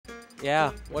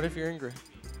Yeah, what if you're Ingrid?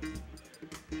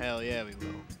 Hell yeah, we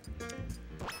will.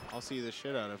 I'll see the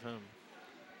shit out of him.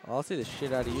 I'll see the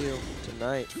shit out of you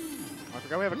tonight. I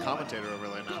forgot we have a commentator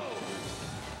overlay now.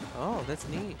 Oh, that's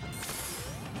neat.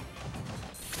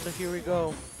 So here we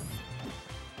go.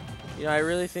 You know, I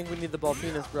really think we need the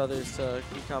Balpinas brothers to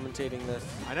be commentating this.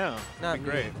 I know. Not That'd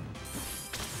be great. me.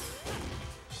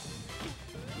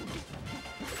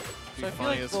 Be So I feel funny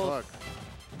like as fuck.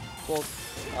 both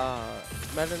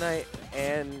Meta Knight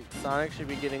and Sonic should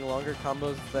be getting longer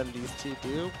combos than these two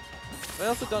do. But I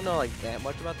also don't know like that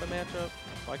much about the matchup,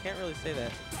 so I can't really say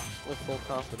that with full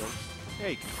confidence.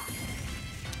 Hey.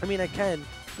 I mean, I can,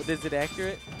 but is it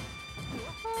accurate?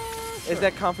 Sure. Is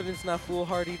that confidence not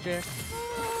foolhardy, Jack?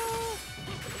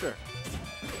 Sure.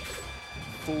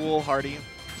 Foolhardy.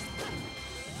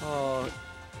 Oh,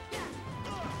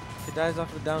 he dies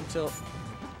off the down tilt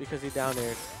because he down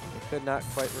aired. He could not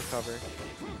quite recover.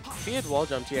 If he had wall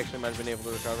jumped, he actually might have been able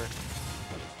to recover.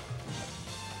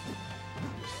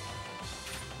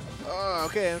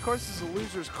 Okay, and of course this is a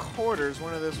loser's quarters.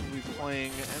 One of this will be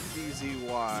playing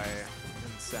MDZY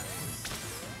in semis.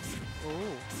 Ooh.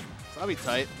 So that'll be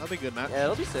tight. That'll be a good match. Yeah,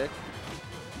 it'll be sick.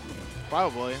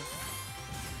 Probably. I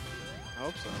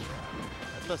hope so.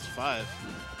 That's best of 5.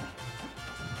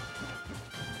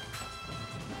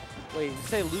 Wait, you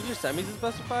say loser semis is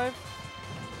best of 5?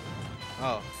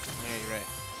 Oh, yeah, you're right.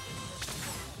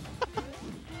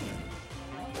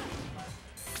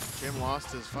 Jim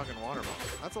lost his fucking water bottle.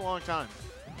 That's a long time.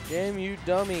 Jim, you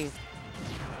dummy.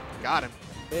 Got him.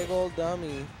 Big old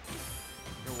dummy.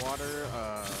 Your water,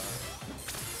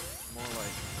 more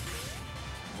like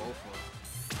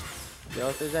woeful. Yo,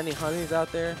 if there's any honeys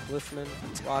out there listening,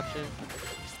 watching,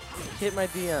 hit my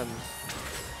DMs.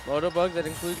 Motobugs, that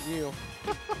includes you.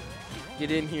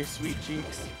 Get in here, sweet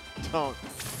cheeks. Don't.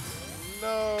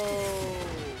 No.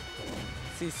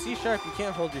 See, C-Sharp, you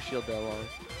can't hold your shield that long.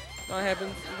 What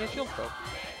happens? You get shield poke.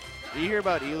 Did you hear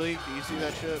about E-League? Do you see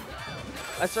that shit?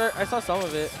 I saw some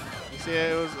of it. You see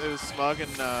it? It was Smug and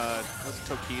was it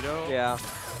Tokido? Yeah.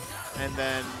 And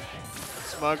then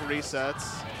Smug resets,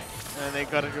 and they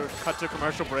cut to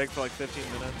commercial break for like 15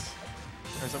 minutes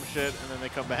or some shit, and then they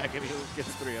come back and he gets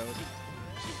 3-0'd.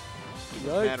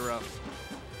 Yikes. Mad rough.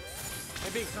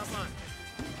 Hey, Big, come on.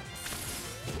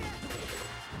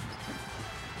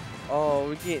 Oh,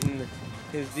 we're getting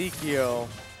Ezekiel.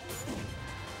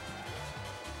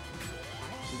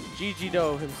 Gigi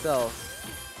Doe himself.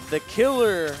 The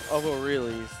killer of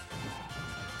O'Reilly's.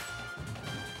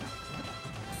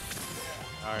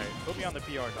 All right, put me on the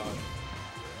PR, dog.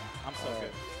 I'm so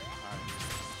good.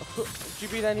 All Did you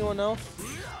beat anyone else?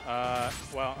 right.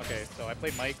 Well, okay, so I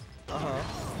played Mike. Uh-huh.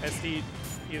 SD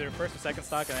either first or second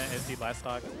stock, and then SD last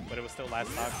stock, but it was still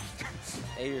last stock.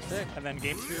 Hey, you're sick. And then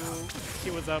game 2,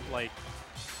 he was up like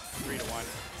 3-1,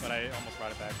 but I almost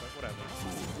brought it back, but whatever.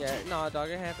 Yeah, nah, dog,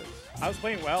 it happens. I was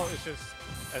playing well, it's just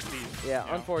SD. Yeah,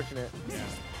 you know? unfortunate. Yeah,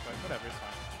 but whatever, it's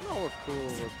fine. No, we're cool,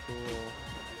 we're cool.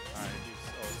 All right,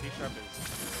 C-Sharp is...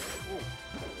 Ooh.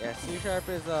 Yeah, C-Sharp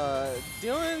is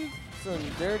doing some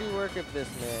dirty work of this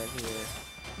man here.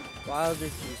 Wyld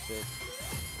is Q6.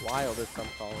 Wild, as some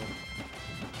call him.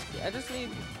 Yeah, I just need,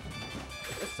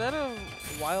 instead of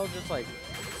Wyld just like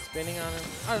spinning on him,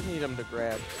 I just need him to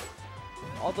grab.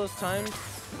 All those times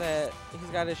that he's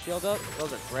got his shield up,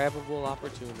 those are grabbable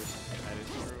opportunities. That is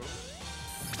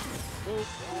true. Oop.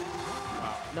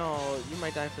 Wow. No, you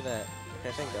might die for that.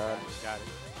 Okay, thank God. Got it.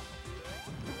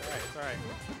 It's all right.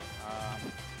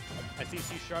 I see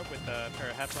C-Sharp with a pair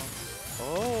of headphones. I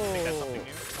think that's Oh, something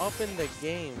new. up in the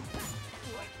game.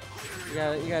 You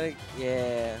gotta,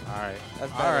 yeah. All right.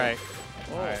 That's All better. right.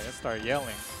 Whoa. All right. Let's start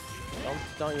yelling.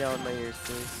 Don't yell in my ears,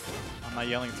 please. I'm not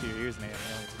yelling to your ears, Nate.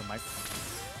 I'm yelling to the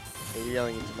microphone. Hey, you're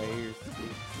yelling into my ears,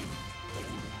 please.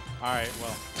 All right.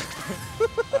 Well.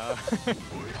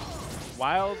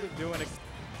 Wyld doing.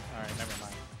 All right. Never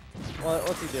mind.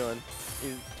 What's he doing?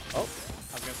 He's, oh.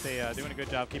 I was gonna say doing a good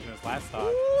job keeping his last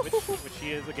stock, which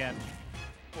he is again.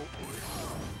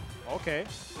 Oh. Okay.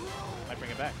 Might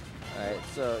bring it back. All right,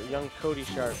 so young Cody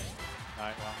Sharp. All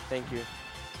right. Well. Thank you.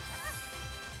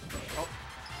 Oh.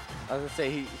 I was gonna say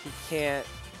he can't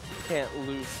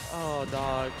lose. Oh,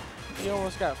 dog. He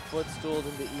almost got footstooled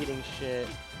into eating shit.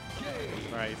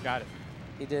 All right. He's got it.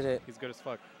 He did it. He's good as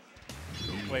fuck.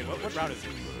 Wait. What round is he?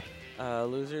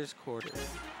 Losers quarters.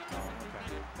 Oh,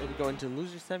 okay. We'll be going to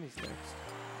loser semis next,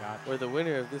 Gotcha. where the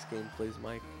winner of this game plays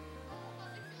Mike.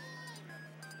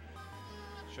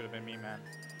 Should have been me, man.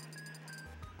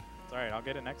 It's all right. I'll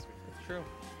get it next week. It's true.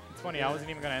 It's funny. I wasn't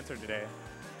even gonna enter today,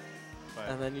 but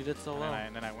And then you did so well.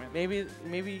 and then I win.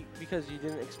 Maybe because you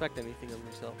didn't expect anything of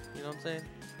yourself. You know what I'm saying?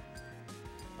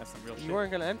 That's some real shit. You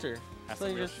weren't gonna enter. That's So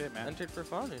some you real just shit, man. entered for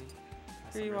fun, and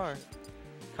That's here some you real are, shit.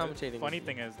 commentating. Funny with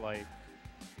thing me. is, like,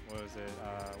 what was it?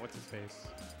 What's his face?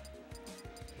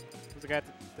 Who's the guy at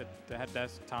the head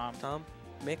desk? Tom? Tom,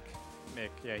 Mick. Mick.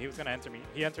 Yeah, he was gonna enter me.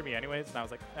 He entered me anyways, and I was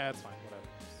like, that's fine, whatever.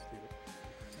 Just leave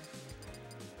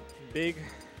it. Big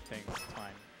things,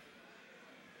 fine.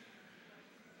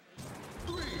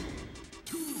 3,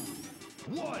 2,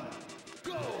 1,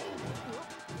 go!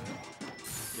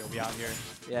 Yo, we out here.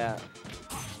 Yeah,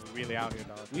 We really out here,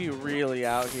 dog. we really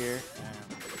out here. Damn.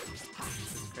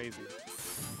 This is crazy.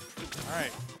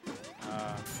 Alright.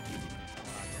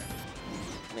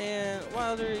 Man,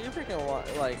 Wilder, you're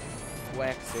freaking like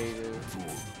whack stages.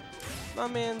 My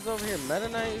man's over here, Meta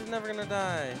Knight. He's never gonna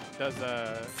die. Does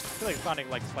I feel like Sonic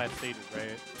likes flat stages,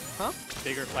 right? Huh?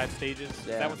 Bigger flat stages. Is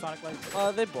Yeah. that what Sonic likes?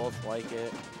 They both like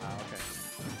it. Oh, okay.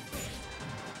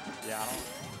 Yeah, I don't.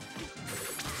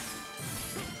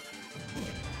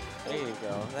 There you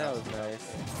go. That was nice.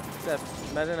 Except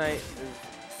Meta Knight,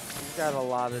 he's got a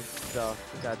lot of stuff.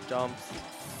 He's got jumps, he's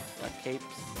got capes,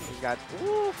 he's got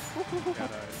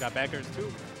Got backers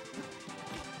too.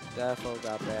 defo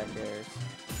got back airs.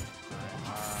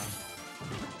 Alright,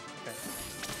 okay.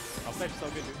 I'll say so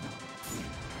good, dude.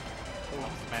 Oh,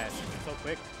 smash. It's so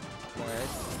quick.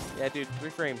 Nice. Yeah, dude, 3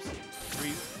 frames.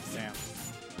 3. Damn.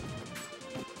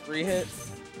 3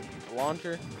 hits.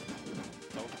 Launcher.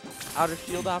 So, Outer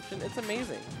shield option. It's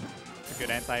amazing. it's a good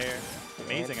anti-air.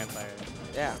 Amazing anti-air.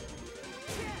 Yeah.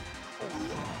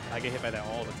 I get hit by that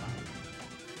all the time.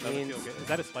 Doesn't Means- feel good. Is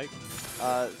that a spike?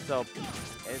 So,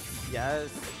 it's, yes,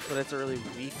 but it's a really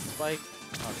weak spike.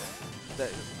 Okay.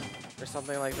 Or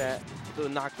something like that. The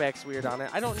knockback's weird on it.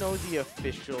 I don't know the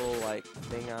official, like,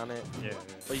 thing on it. Yeah.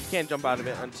 But you can't jump out of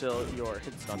it until your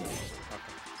hit stun Okay.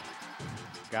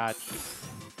 Gotcha.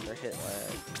 or hit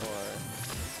lag, or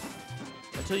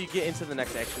until you get into the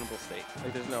next actionable state.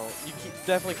 Like, there's no,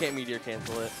 definitely can't meteor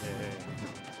cancel it.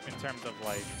 Yeah. In terms of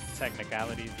like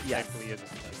technicalities, it Yes. technically is a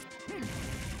spike.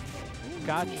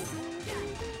 Gotcha.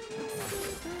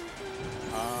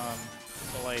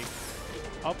 So like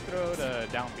up throw to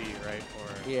down B, right?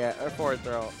 Or Yeah, or forward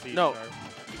throw. C No, sharp.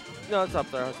 no, it's up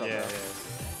there. It's up Yeah, there.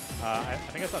 yeah. I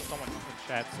think I saw someone in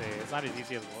chat say it's not as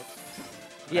easy as it looks.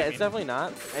 Yeah, I it's mean- definitely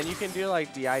not. And you can do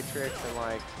like DI tricks and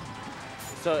like,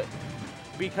 so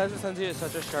because it sends you at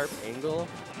such a sharp angle,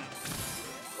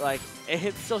 like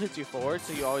it still hits you forward,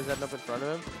 so you always end up in front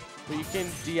of him. But you can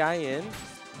DI in.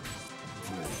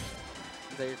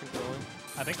 Is that your controlling?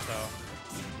 I think so.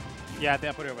 Yeah, I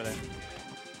put it over there.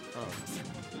 Oh.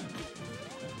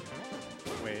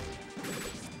 Wait.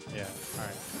 Yeah. All right.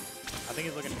 I think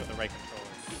he's looking for the right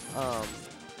controller.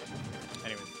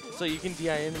 Anyways. So you can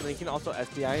DI in, and then you can also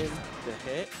SDI in the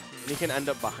hit, and you can end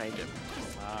up behind him.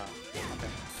 Ah. Okay.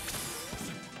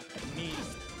 Neat.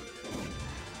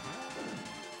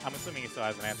 I'm assuming he still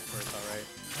has an answer for it though, right?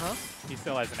 Huh? He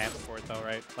still has an answer for it though,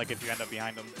 right? Like if you end up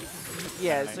behind him.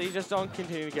 Yeah, Nice. so you just don't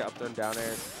continue to get up and down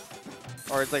airs.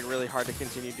 Or it's like really hard to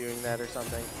continue doing that or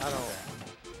something. I don't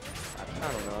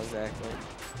know exactly.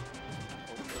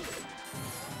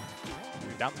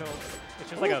 Dude, down tilt. It's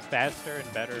just like a faster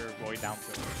and better Roy down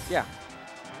tilt. Yeah.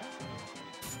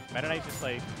 Meta Knight's just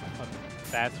like a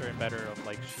faster and better of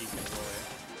like Sheik and Roy.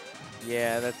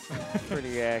 Yeah, that's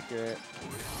pretty accurate.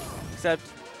 Except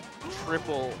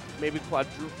triple, maybe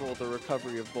quadruple the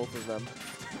recovery of both of them.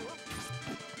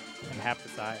 And half the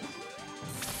size.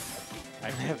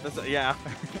 Yeah.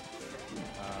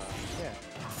 Yeah.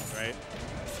 Right?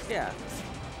 Yeah.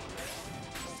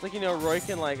 It's like, you know, Roy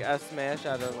can like S smash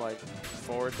out of like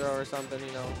forward throw or something,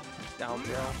 you know, down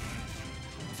throw.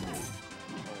 I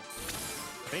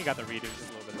think he got the redo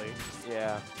just a little bit late.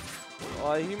 Yeah.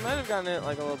 Well, he might have gotten it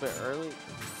like a little bit early.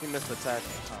 He missed the tech.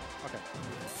 Oh, okay.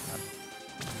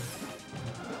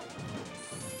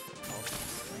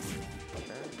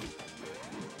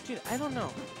 Dude, I don't know.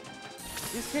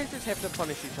 These characters have to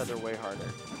punish each other way harder.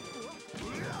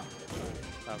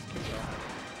 That was good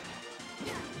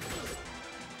though.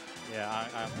 Yeah,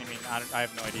 I mean, I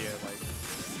have no idea. Like,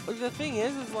 The thing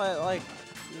is like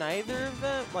neither of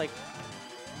them, like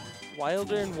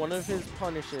Wilder in one of his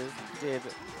punishes did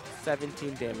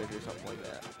 17 damage or something like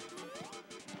that.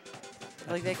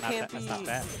 Like that can't be. That's not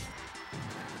bad.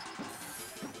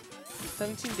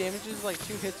 17 damage is like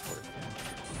 2 hits worth.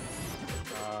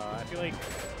 I feel like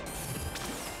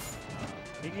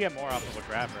he can get more off of a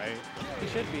grab, right? He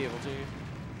should be able to.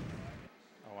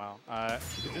 Oh wow.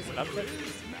 Is this an upset?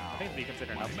 I think it'd be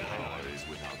considered an upset,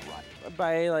 right?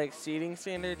 By like seeding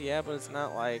standard, yeah, but it's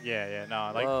not like. Yeah,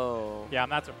 no, like, Whoa. yeah, I'm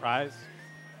not surprised,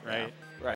 right? Yeah.